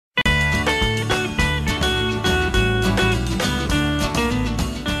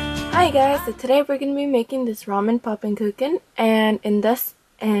Hey guys, so today we're gonna be making this Ramen Popin Cookin, and in this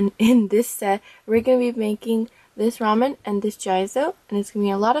set we're gonna be making this ramen and this jizo, and it's gonna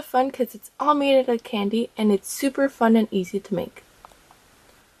be a lot of fun because it's all made out of candy and it's super fun and easy to make.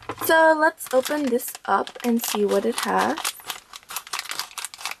 So let's open this up and see what it has.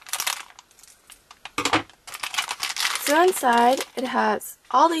 So inside it has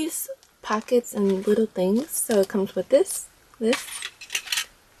all these packets and little things. So it comes with this,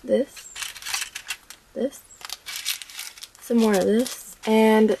 some more of this,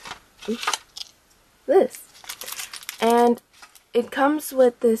 and this. And it comes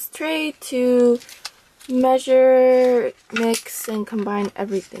with this tray to measure, mix, and combine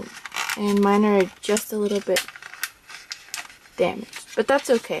everything. And mine are just a little bit damaged, but that's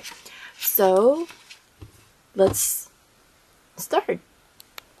okay. So let's start.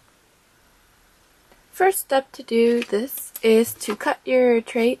 First step to do this is to cut your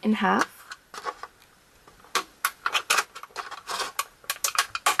tray in half.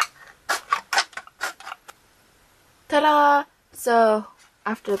 Ta-da! So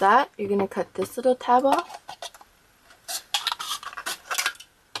after that, you're going to cut this little tab off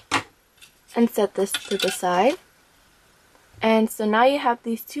and set this to the side. And so now you have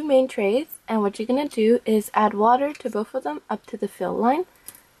these two main trays, and what you're going to do is add water to both of them up to the fill line.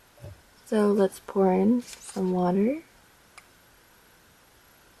 So let's pour in some water.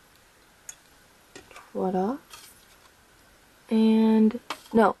 Voila. And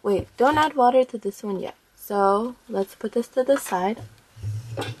no, wait, don't add water to this one yet. So let's put this to the side.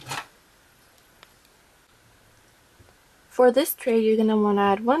 For this tray, you're going to want to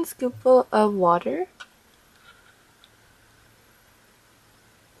add 1 scoopful of water.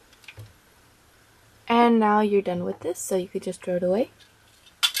 And now you're done with this, so you could just throw it away.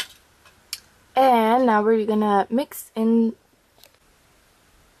 And now we're gonna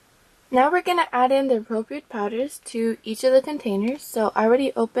add in the appropriate powders to each of the containers. So I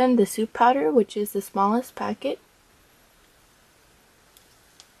already opened the soup powder, which is the smallest packet.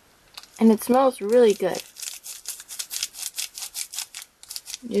 And it smells really good.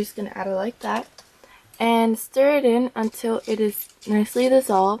 You're just gonna add it like that. And stir it in until it is nicely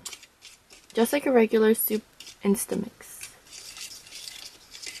dissolved, just like a regular soup Instamix.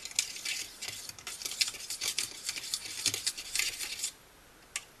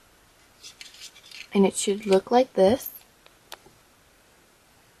 And it should look like this.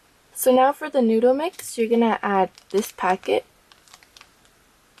 So now for the noodle mix, you're gonna add this packet,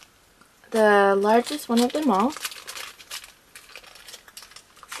 the largest one of them all,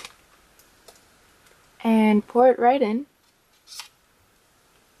 and pour it right in.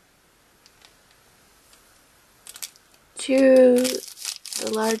 To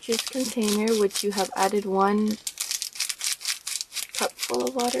the largest container, which you have added 1 cup full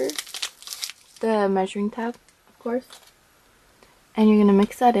of water, the measuring tab, of course, and you're going to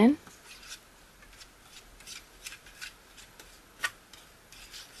mix that in.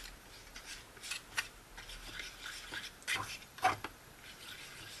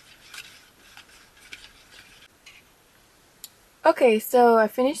 Okay, so I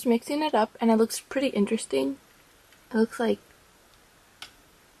finished mixing it up and it looks pretty interesting. It looks like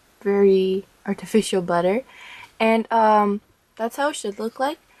very artificial butter, and that's how it should look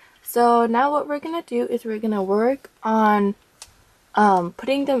like. So now what we're gonna do is we're gonna work on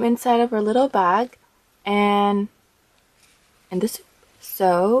putting them inside of our little bag and this.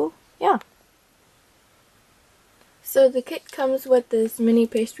 So yeah. So the kit comes with this mini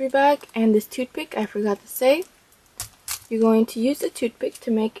pastry bag and this toothpick. I forgot to say. You're going to use the toothpick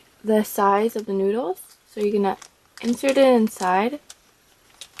to make the size of the noodles. So you're gonna insert it inside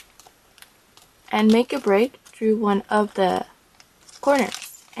and make a break through one of the corners.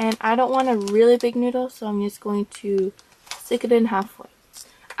 And I don't want a really big noodle, so I'm just going to stick it in halfway.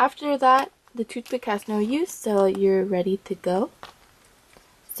 After that, the toothpick has no use, so you're ready to go.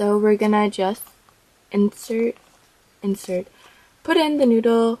 So we're gonna just insert, put in the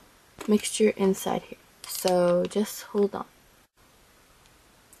noodle mixture inside here. So just hold on.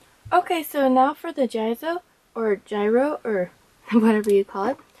 Okay, so now for the jizo, or gyro, or whatever you call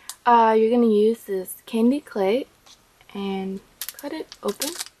it, you're gonna use this candy clay and cut it open.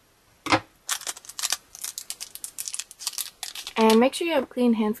 And make sure you have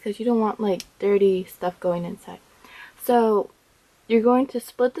clean hands because you don't want like dirty stuff going inside. So you're going to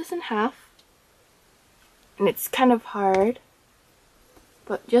split this in half. And it's kind of hard,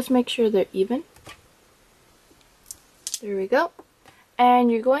 but just make sure they're even. There we go.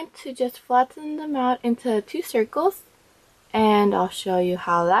 And you're going to just flatten them out into 2 circles. And I'll show you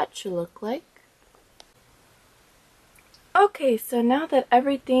how that should look like. Okay, so now that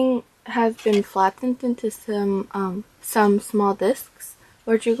everything has been flattened into some small discs.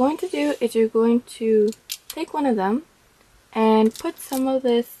 What you're going to do is you're going to take one of them and put some of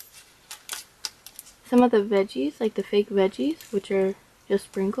the veggies, like the fake veggies, which are just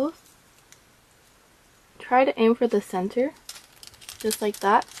sprinkles. Try to aim for the center, just like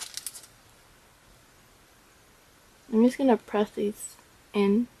that. I'm just gonna press these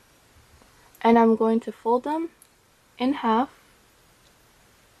in, and I'm going to fold them in half.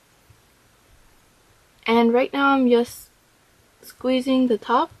 And right now I'm just squeezing the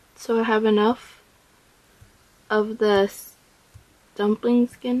top so I have enough of the dumpling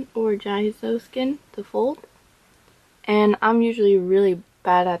skin or jaizo skin to fold. And I'm usually really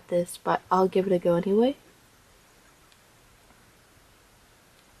bad at this, but I'll give it a go anyway.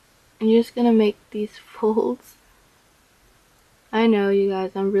 And you're just gonna make these folds. I know, you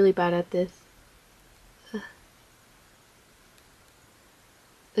guys, I'm really bad at this. Ugh,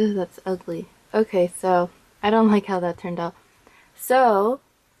 that's ugly. Okay, so I don't like how that turned out. So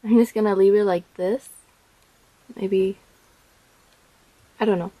I'm just gonna leave it like this. Maybe, I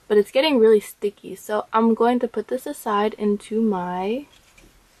don't know, but it's getting really sticky. So I'm going to put this aside into my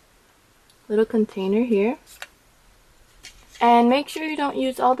little container here. And make sure you don't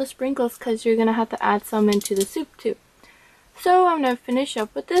use all the sprinkles because you're gonna have to add some into the soup too. So I'm gonna finish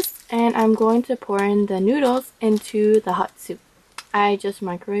up with this, and I'm going to pour in the noodles into the hot soup. I just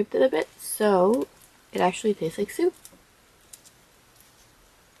microwaved it a bit, so it actually tastes like soup.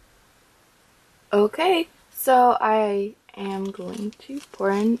 Okay, so I am going to pour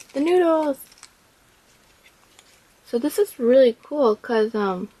in the noodles. So this is really cool because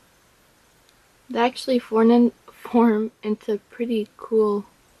they actually form into pretty cool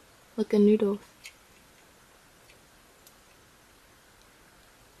looking noodles.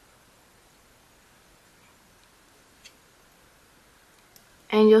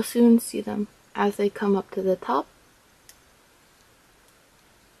 And you'll soon see them as they come up to the top.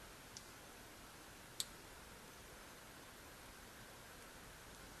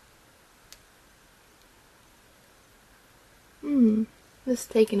 This is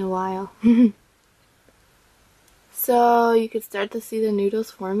taking a while. So you could start to see the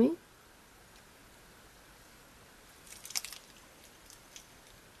noodles forming.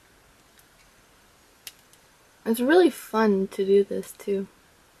 It's really fun to do this too.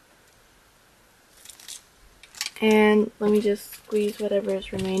 And let me just squeeze whatever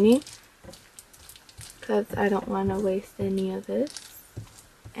is remaining because I don't want to waste any of this.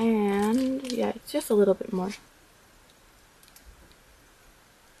 And yeah, it's just a little bit more.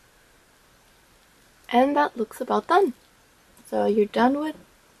 And that looks about done. So you're done with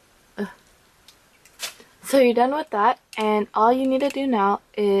that, and all you need to do now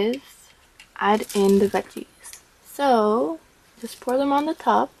is add in the veggies. So just pour them on the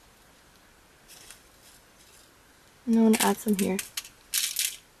top. And I'm gonna add some here.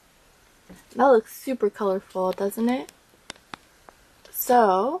 That looks super colorful, doesn't it?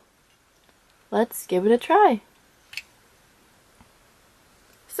 So let's give it a try.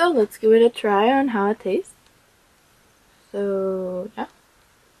 So let's give it a try on how it tastes. So yeah,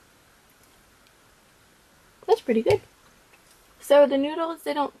 that's pretty good. So the noodles,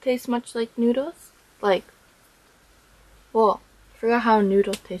 they don't taste much like noodles. Like, well, I forgot how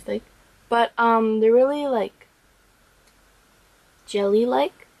noodles taste like. But they're really like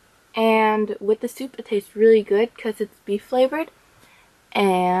jelly-like. And with the soup, it tastes really good because it's beef flavored.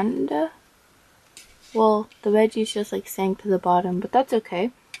 And, well, the veggies just like sank to the bottom, but that's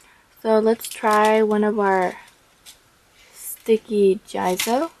okay. So let's try one of our sticky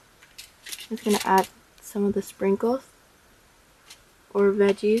jaizo. I'm just gonna add some of the sprinkles. Or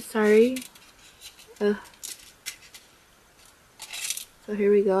veggies, sorry. Ugh. So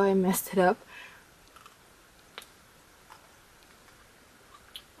here we go, I messed it up.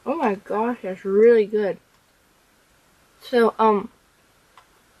 Oh my gosh, that's really good. So,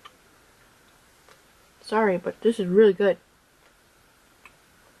 sorry, but this is really good.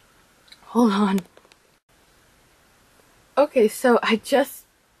 Hold on. Okay, so I just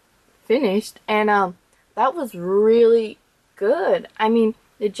finished, and that was really good. I mean,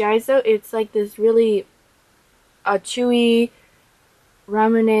 the jaizo, it's like this really chewy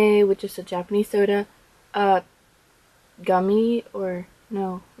ramen, which is a Japanese soda, gummy, or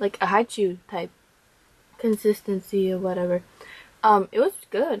no, like a haichu type consistency or whatever. It was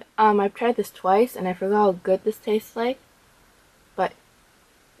good. I've tried this twice and I forgot how good this tastes like, but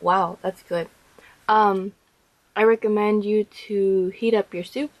wow, that's good. I recommend you to heat up your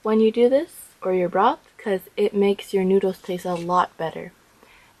soup when you do this, or your broth, because it makes your noodles taste a lot better.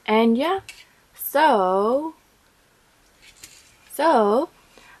 And yeah, so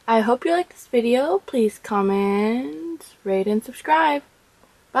I hope you liked this video. Please comment, rate, and subscribe.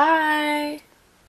 Bye!